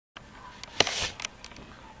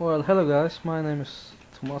Well, hello guys, my name is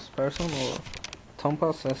Thomas Persson, or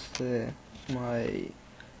Tompas as my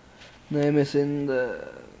name is in the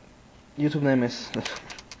YouTube name is.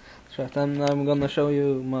 That's right, and I'm gonna show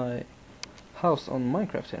you my house on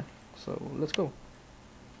Minecraft here. So let's go.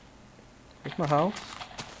 Here's my house.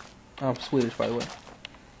 I'm Swedish, by the way.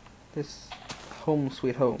 This home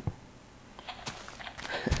sweet home.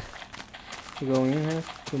 We're going in here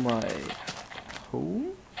to my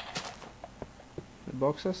home. The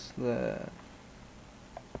boxes, the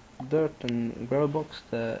dirt and gravel box,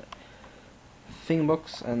 the thing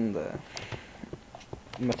box, and the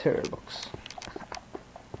material box.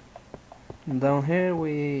 And down here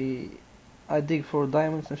I dig for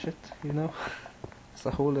diamonds and shit, you know. It's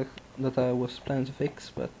a hole that I was planning to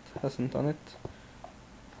fix but hasn't done it.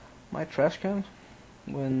 My trash can,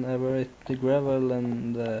 whenever the gravel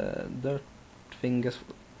and the dirt thing gets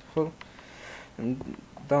full. And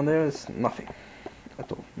down there is nothing at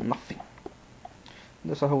all, nothing.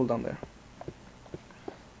 There's a hole down there.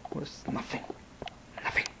 There's nothing.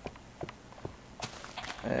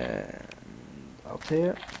 And out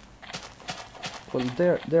here, well,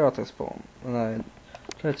 there at the spawn, and I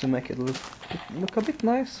try to make it look a bit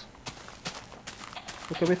nice.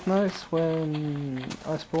 Look a bit nice when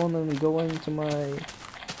I spawn and go into my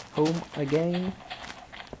home again.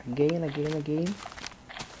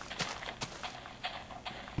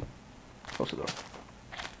 Close the door.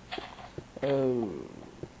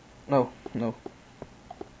 No.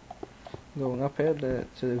 Going up here to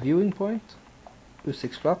the viewing point.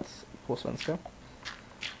 Utsiktsplats på svenska.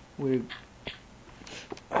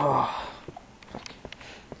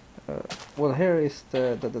 Well, here is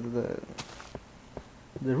the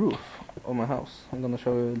roof of my house. I'm gonna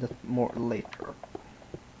show you that more later.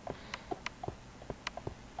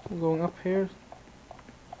 I'm going up here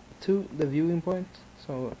to the viewing point.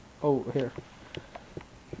 So, here.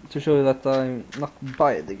 To show you that I'm not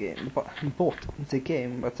bought the game,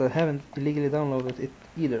 but I haven't illegally downloaded it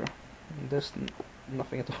either. There's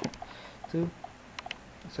nothing at all.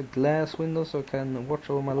 It's a glass window so I can watch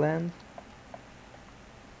over my land.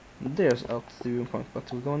 There's out the viewing point,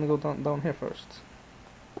 but we're going to go down here first.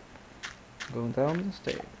 Going down the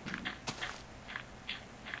stairs.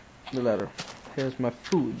 The ladder. Here's my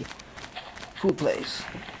food place.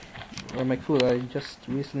 Where I make food. I just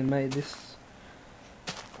recently made this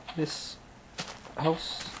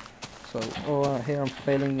house. So here I'm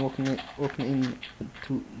failing walking in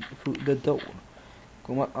through the door.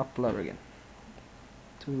 Going up ladder again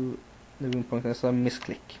to the viewing point as I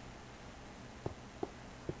misclick.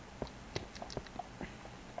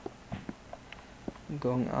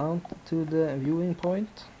 Going out to the viewing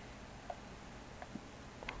point.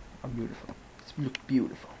 I'm beautiful. It's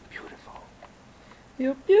beautiful.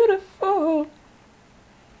 You're beautiful.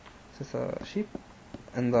 This is a sheep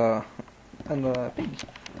and a pig.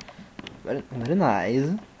 Very nice.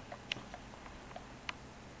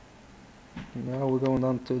 Now we're going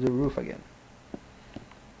down to the roof again.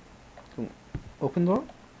 So, open door,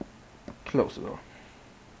 close the door.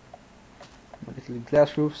 A little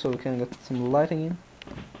glass roof so we can get some lighting in.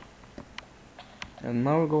 And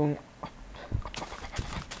now we're going up.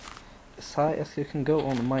 As high as you can go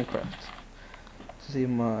on Minecraft. To see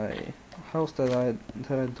my house that I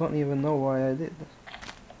don't even know why I did.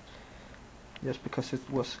 Just because it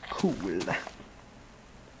was cool.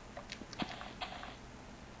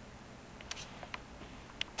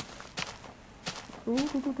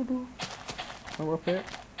 Now up here,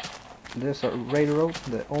 there's a railroad,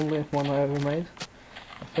 the only one I ever made,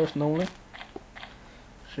 the first and only.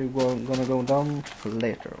 So we're gonna go down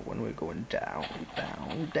later when we're going down.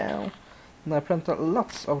 And I planted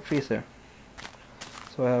lots of trees here,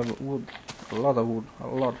 so I have wood, a lot of wood.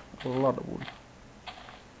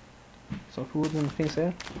 Some food and things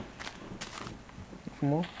here. For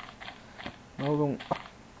more. Now we're going up.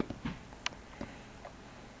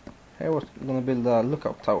 Here we're gonna build a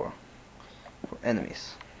lookout tower for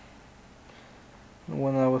enemies.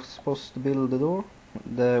 When I was supposed to build the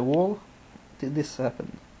wall, this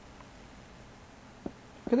happened.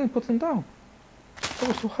 I couldn't put them down. I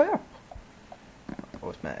was too high up. I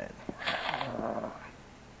was mad.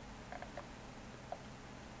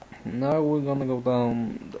 Now we're gonna go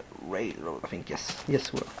down the railroad, I think. Yes we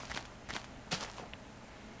will.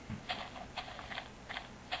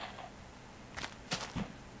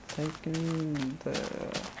 Taking the...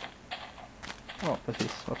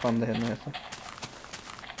 precis. Vad fan det nu heter.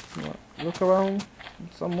 Look around.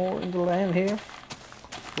 Some more in the land here.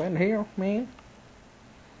 Man.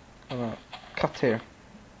 Cut here.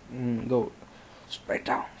 Go straight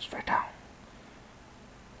down.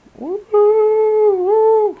 Woo!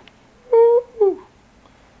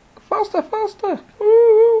 måste!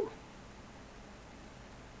 Woo!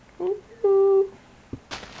 Woo!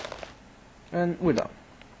 And we're done.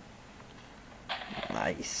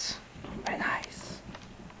 Nice. Very nice.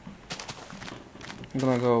 I'm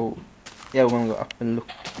gonna go... Yeah, we're gonna go up and look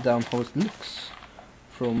down how it looks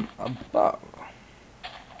from above.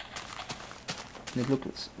 It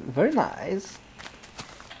looks very nice.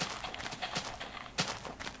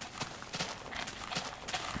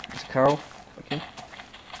 It's a cow. Okay.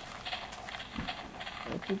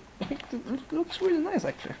 I think it looks really nice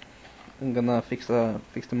actually. I'm gonna fix the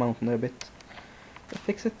mountain there a bit.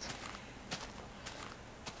 Fix it.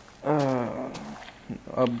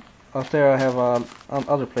 Out there I have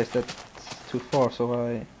another place that's too far, so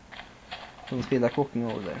I don't feel like walking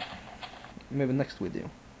over there. Maybe next video.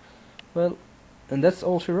 Well, and that's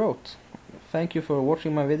all she wrote. Thank you for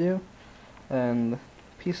watching my video, and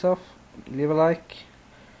peace off. Leave a like,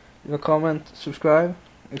 leave a comment, subscribe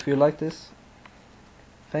if you like this.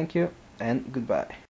 Thank you, and goodbye.